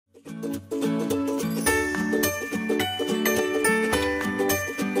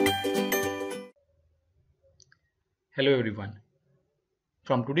Hello everyone.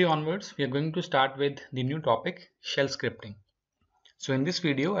 From today onwards, we are going to start with the new topic, shell scripting. So in this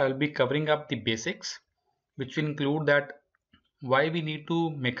video, I will be covering up the basics, which will include that why we need to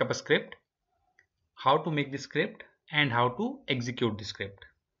make up a script, how to make the script, and how to execute the script.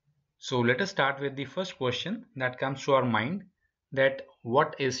 So let us start with the first question that comes to our mind, that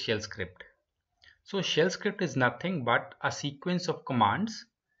what is shell script? So shell script is nothing but a sequence of commands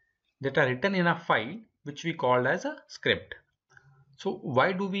that are written in a file which we call as a script. So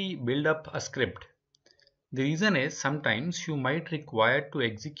why do we build up a script? The reason is sometimes you might require to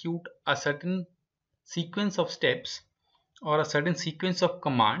execute a certain sequence of steps or a certain sequence of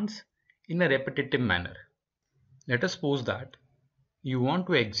commands in a repetitive manner. Let us suppose that you want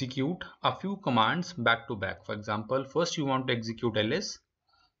to execute a few commands back to back. For example, first you want to execute ls,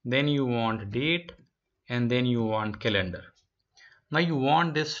 then you want date, and then you want calendar. Now you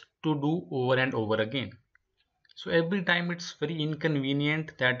want this to do over and over again. So every time it's very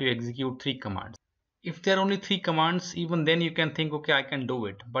inconvenient that you execute three commands. If there are only three commands, even then you can think, okay, I can do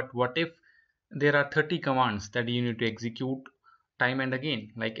it. But what if there are 30 commands that you need to execute time and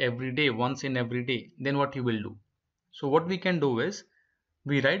again, like every day, once in every day? Then what you will do? So what we can do is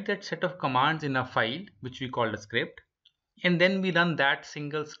we write that set of commands in a file which we call a script, and then we run that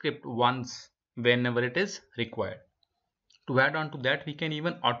single script once whenever it is required. To add on to that, we can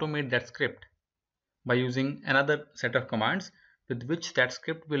even automate that script by using another set of commands with which that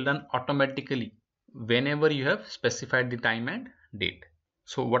script will run automatically whenever you have specified the time and date.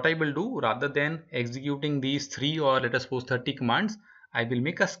 So what I will do, rather than executing these 3 or let us suppose 30 commands, I will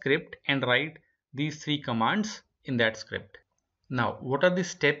make a script and write these 3 commands in that script. Now what are the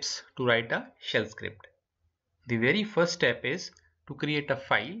steps to write a shell script? The very first step is to create a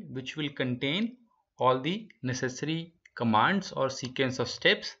file which will contain all the necessary commands or sequence of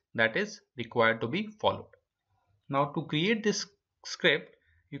steps that is required to be followed. Now to create this script,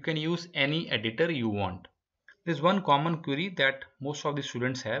 you can use any editor you want. There's one common query that most of the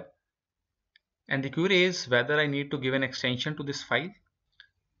students have, and the query is whether I need to give an extension to this file.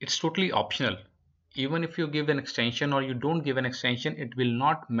 It's totally optional. Even if you give an extension or you don't give an extension, it will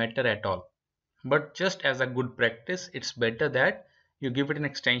not matter at all. But just as a good practice, it's better that you give it an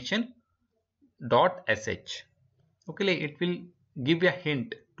extension .sh. Okay, it will give a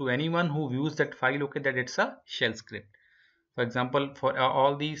hint to anyone who views that file, okay, that it's a shell script. For example, for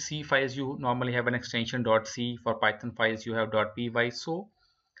all the C files you normally have an extension .c, for Python files you have .py. So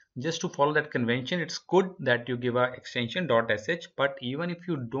just to follow that convention, it's good that you give a extension .sh, but even if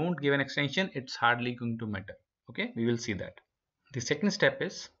you don't give an extension, it's hardly going to matter. Okay, we will see that. The second step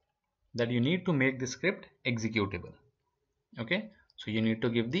is that you need to make the script executable. Okay, so you need to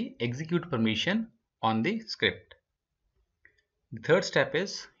give the execute permission on the script. The third step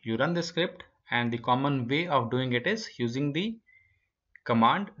is you run the script, and the common way of doing it is using the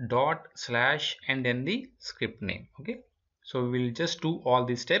command / and then the script name. Okay, so we will just do all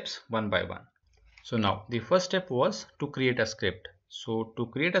these steps one by one. So now the first step was to create a script. So to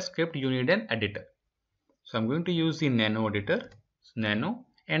create a script, you need an editor. So I'm going to use the nano editor, nano,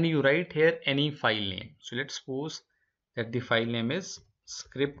 and you write here any file name. So let's suppose that the file name is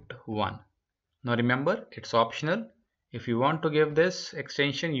script1. Now remember, it's optional. If you want to give this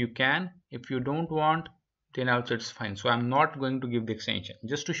extension, you can. If you don't want, then also it's fine. So I'm not going to give the extension,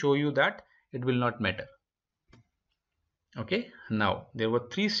 just to show you that it will not matter. Okay, now there were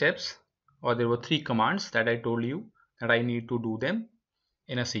 3 steps, or there were 3 commands that I told you that I need to do them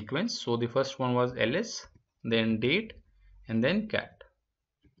in a sequence. So the first one was ls, then date, and then cal.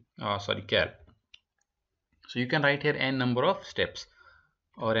 So you can write here n number of steps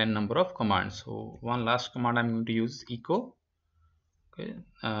or n number of commands. So one last command I'm going to use echo. Okay,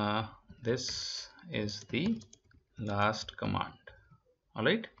 this is the last command. All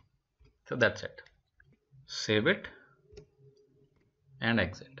right, so that's it. Save it and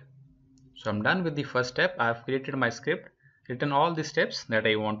exit. So I'm done with the first step. I have created my script, written all the steps that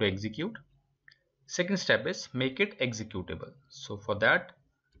I want to execute. Second step is make it executable. So for that,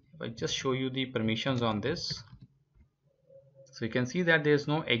 if I just show you the permissions on this, so you can see that there is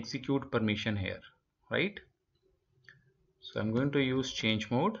no execute permission here, right? So I'm going to use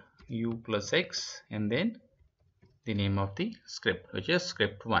change mode u+x and then the name of the script, which is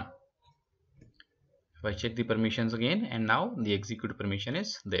script1. If I check the permissions again, and now the execute permission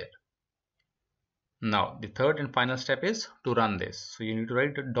is there. Now the third and final step is to run this. So you need to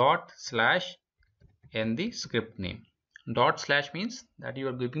write / and the script name. / means that you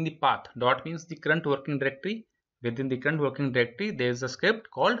are giving the path. Dot means the current working directory. Within the current working directory, there is a script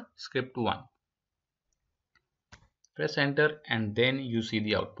called script1. Press enter, and then you see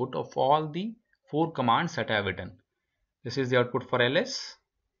the output of all the 4 commands that I have written. This is the output for ls,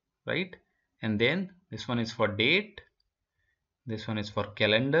 right? And then this one is for date, this one is for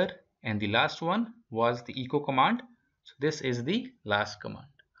calendar, and the last one was the echo command. So this is the last command,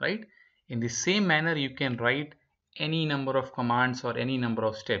 right? In the same manner you can write any number of commands or any number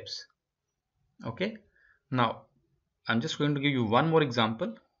of steps. Okay, now I'm just going to give you one more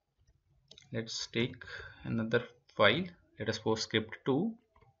example. Let's take another file. Let us suppose script2,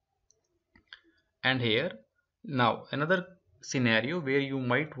 and here now another scenario where you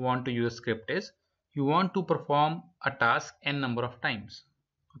might want to use script is you want to perform a task n number of times.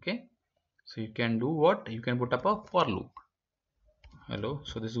 Okay, so you can do what? You can put up a for loop. Hello,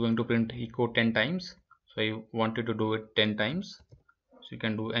 so this is going to print echo 10 times, so I wanted to do it 10 times. So you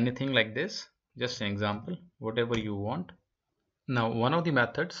can do anything like this, just an example, whatever you want. Now one of the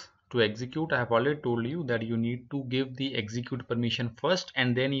methods to execute, I have already told you that you need to give the execute permission first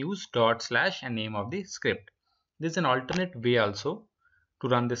and then use dot slash and name of the script. This is an alternate way also to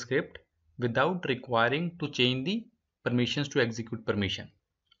run the script without requiring to change the permissions to execute permission.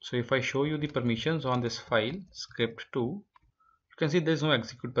 So if I show you the permissions on this file script2, you can see there is no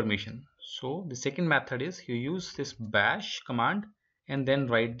execute permission. So the second method is you use this bash command and then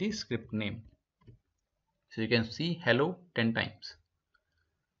write the script name. So you can see hello 10 times.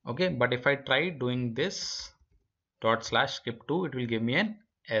 Okay, but if I try doing this dot slash script2, it will give me an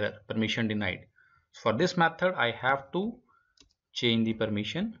error, permission denied. For this method I have to change the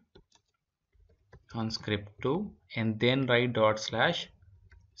permission on script2 and then write dot slash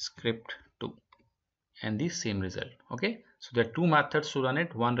script2 and the same result. Okay, so there are two methods to run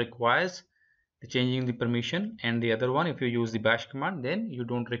it. One requires the changing the permission, and the other one, if you use the bash command, then you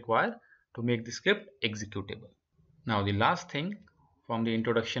don't require to make the script executable. Now the last thing from the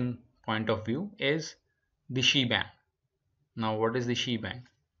introduction point of view is the shebang. Now what is the shebang?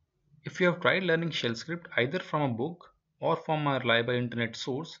 If you have tried learning shell script either from a book or from a reliable internet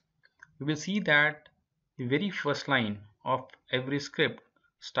source, you will see that the very first line of every script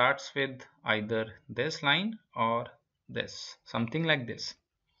starts with either this line or this, something like this.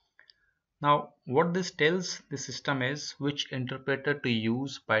 Now what this tells the system is which interpreter to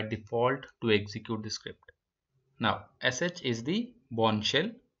use by default to execute the script. Now sh is the bourne shell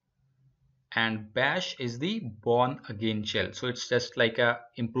and bash is the born again shell. So it's just like a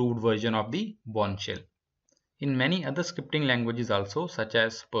improved version of the bourne shell. In many other scripting languages also, such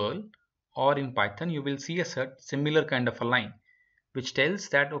as Perl or in Python, you will see a similar kind of a line which tells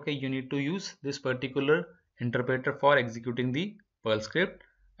that okay, you need to use this particular interpreter for executing the Perl script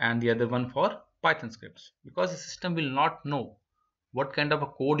and the other one for Python scripts, because the system will not know what kind of a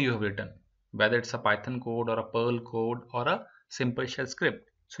code you have written, whether it's a Python code or a Perl code or a simple shell script.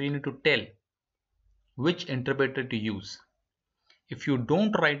 So you need to tell which interpreter to use. If you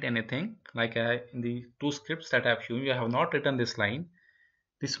don't write anything, like in the two scripts that I have shown you, I have not written this line.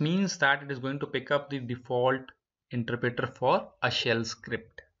 This means that it is going to pick up the default interpreter for a shell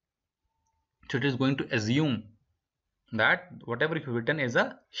script. So it is going to assume that whatever you have written is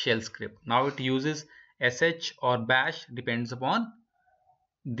a shell script. Now it uses sh or bash, depends upon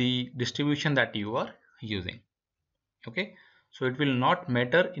the distribution that you are using. Okay, so it will not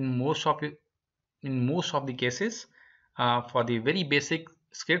matter in most of the cases. For the very basic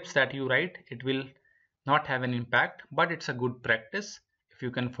scripts that you write, it will not have an impact, but it's a good practice. If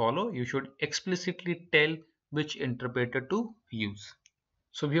you can follow, you should explicitly tell which interpreter to use.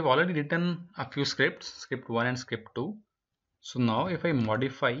 So we have already written a few scripts, script 1 and script 2. So now if I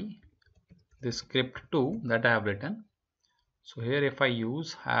modify the script 2 that I have written, so here if I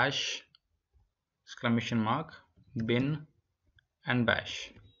use hash exclamation mark bin and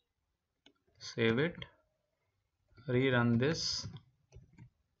bash, save it, rerun this.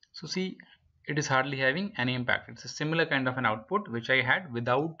 So see, it is hardly having any impact. It's a similar kind of an output which I had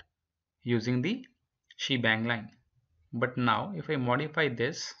without using the shebang line. But now if I modify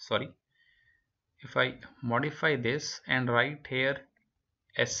this, if I modify this and write here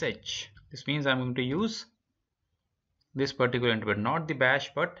sh, this means I'm going to use this particular interpreter, not the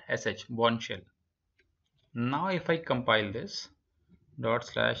bash but sh, bourne shell. Now if I compile this dot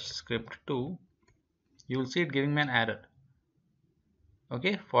slash script2, you will see it giving me an error,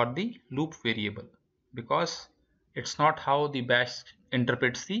 okay, for the loop variable, because it's not how the bash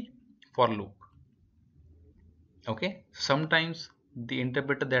interprets the for loop. Okay, sometimes the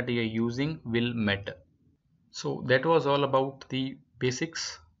interpreter that you are using will matter. So that was all about the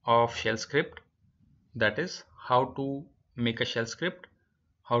basics of shell script, that is how to make a shell script,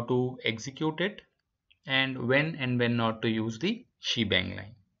 how to execute it, and when not to use the shebang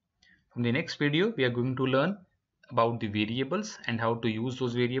line. From the next video we are going to learn about the variables and how to use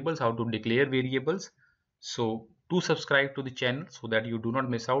those variables, how to declare variables. So Do subscribe to the channel so that you do not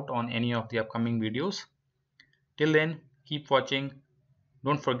miss out on any of the upcoming videos. Till then, keep watching.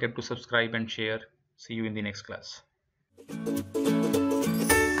 Don't forget to subscribe and share. See you in the next class.